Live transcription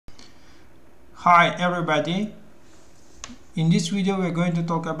Hi everybody, in this video we're going to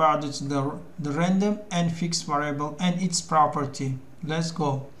talk about the random and fixed variable and its property. Let's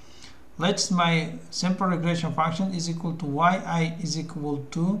go. My sample regression function is equal to yi is equal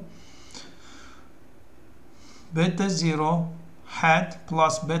to beta 0 hat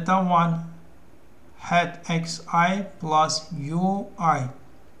plus beta 1 hat xi plus ui.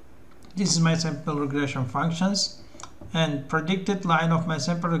 This is my sample regression functions. And predicted line of my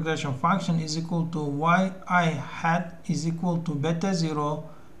sample regression function is equal to yi hat is equal to beta 0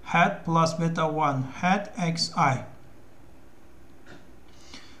 hat plus beta 1 hat xi.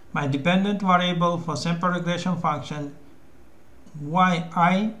 My dependent variable for sample regression function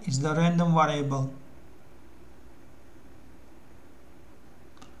yi is the random variable.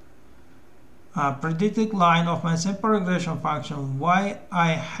 Predicted line of my sample regression function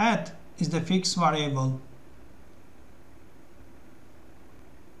yi hat is the fixed variable.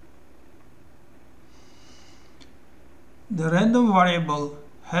 The random variable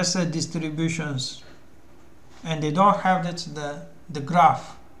has a distributions and they don't have the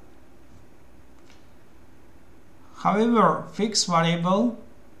graph. However, fixed variable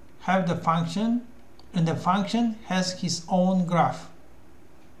have the function and the function has its own graph.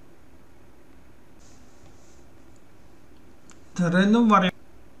 The random variable,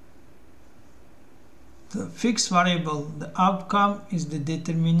 the fixed variable, the outcome is the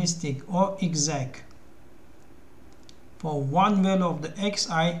deterministic or exact. For one value of the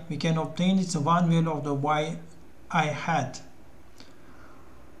xi, we can obtain its one value of the yi hat.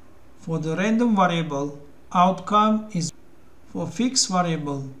 For the random variable, outcome is for fixed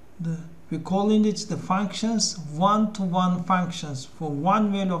variable. We call it the functions one-to-one functions. For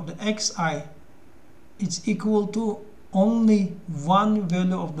one value of the xi, it's equal to only one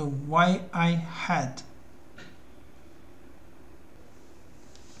value of the yi hat.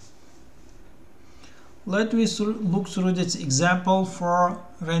 Let me look through this example for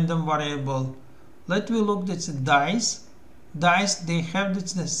random variable. Let me look at the dice. Dice, they have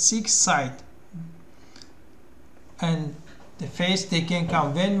the 6 sides and the face they can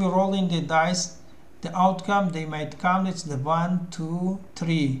count. When we roll in the dice, the outcome they might come, it's the 1, 2,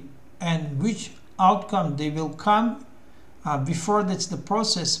 3, and which outcome they will come before that's the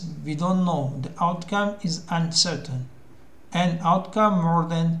process, we don't know. The outcome is uncertain, and outcome more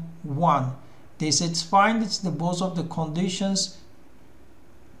than 1. They satisfy both of the conditions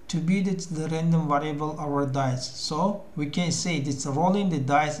to be the random variable our dice. So we can say that rolling the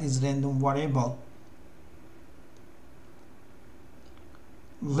dice is random variable.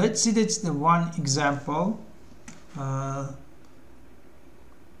 Let's see that's the one example.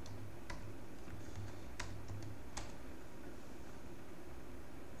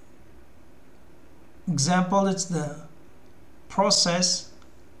 Example, it's the process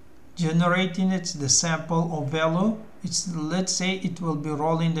generating the sample or value. Let's say it will be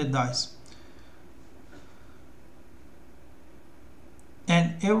rolling the dice,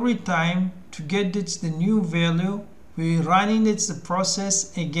 and every time to get the new value we running the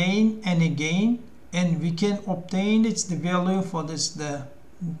process again and again, and we can obtain the value for the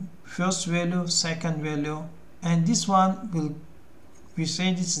first value, second value, and this one we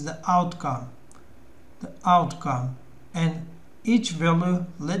say this is the outcome, and each value,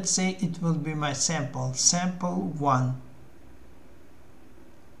 let's say it will be my sample 1.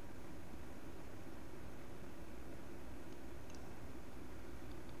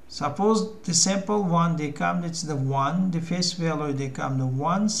 Suppose the sample 1 they come, it's the 1, the face value they come the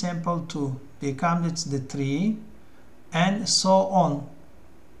 1, sample 2 they come, it's the 3, and so on.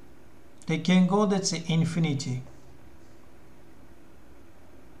 They can go, that's the infinity.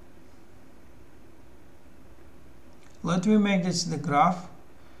 Let me make this the graph.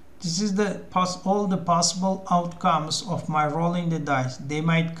 This is all the possible outcomes of my rolling the dice. They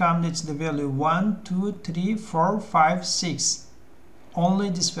might come, that's the value 1, 2, 3, 4, 5, 6. Only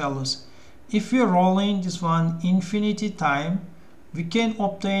these values. If we are rolling this one infinity time, we can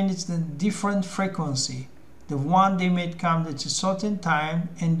obtain the different frequency. The 1 they might come at a certain time,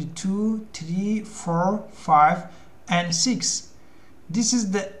 and the 2, 3, 4, 5, and 6. This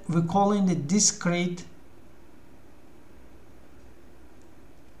is we're calling the discrete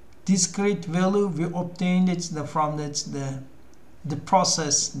value we obtained from the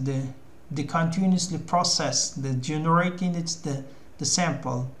process, the continuously process, the generating the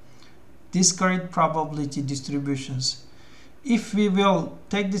sample, discrete probability distributions. If we will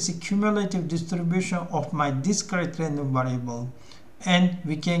take this cumulative distribution of my discrete random variable, and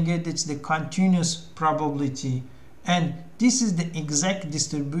we can get the continuous probability, and this is the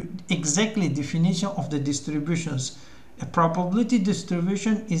exactly definition of the distributions. A probability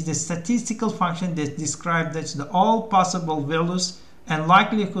distribution is the statistical function that describes all possible values and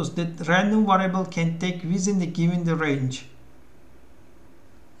likelihoods that random variable can take within the given range.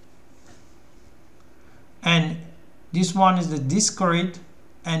 And this one is the discrete,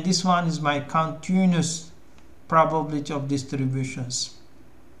 and this one is my continuous probability of distributions.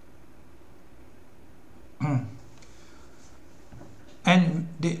 And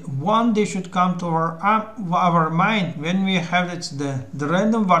they should come to our mind when we have the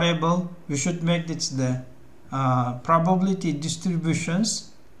random variable. We should make the probability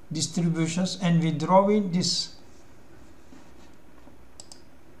distributions, and we draw in this.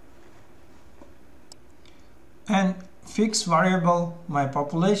 And fixed variable, my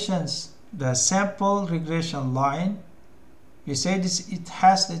populations, the sample regression line. We say this, it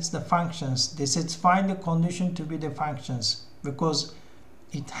has the functions. This is find the condition to be the functions, because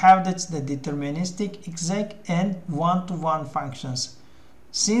it has the deterministic, exact, and one-to-one functions.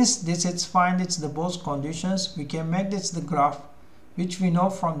 Since this is find the both conditions, we can make this the graph, which we know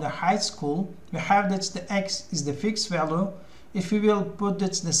from the high school. We have the x is the fixed value. If we will put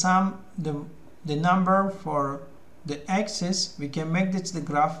the sum, the number for the axis, we can make this the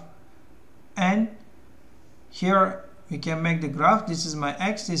graph, and here we can make the graph. This is my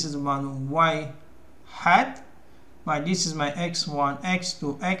x, this is my y hat, this is my x1,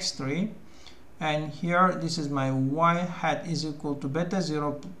 x2, x3, and here this is my y hat is equal to beta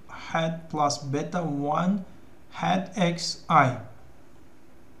 0 hat plus beta 1 hat xi.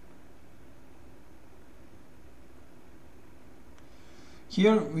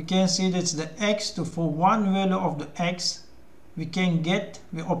 Here we can see that's the x2. For one value of the x, we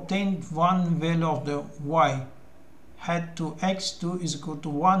obtain one value of the y hat 2. X2 is equal to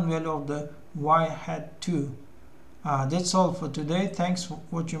one value of the y hat 2. That's all for today. Thanks for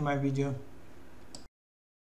watching my video.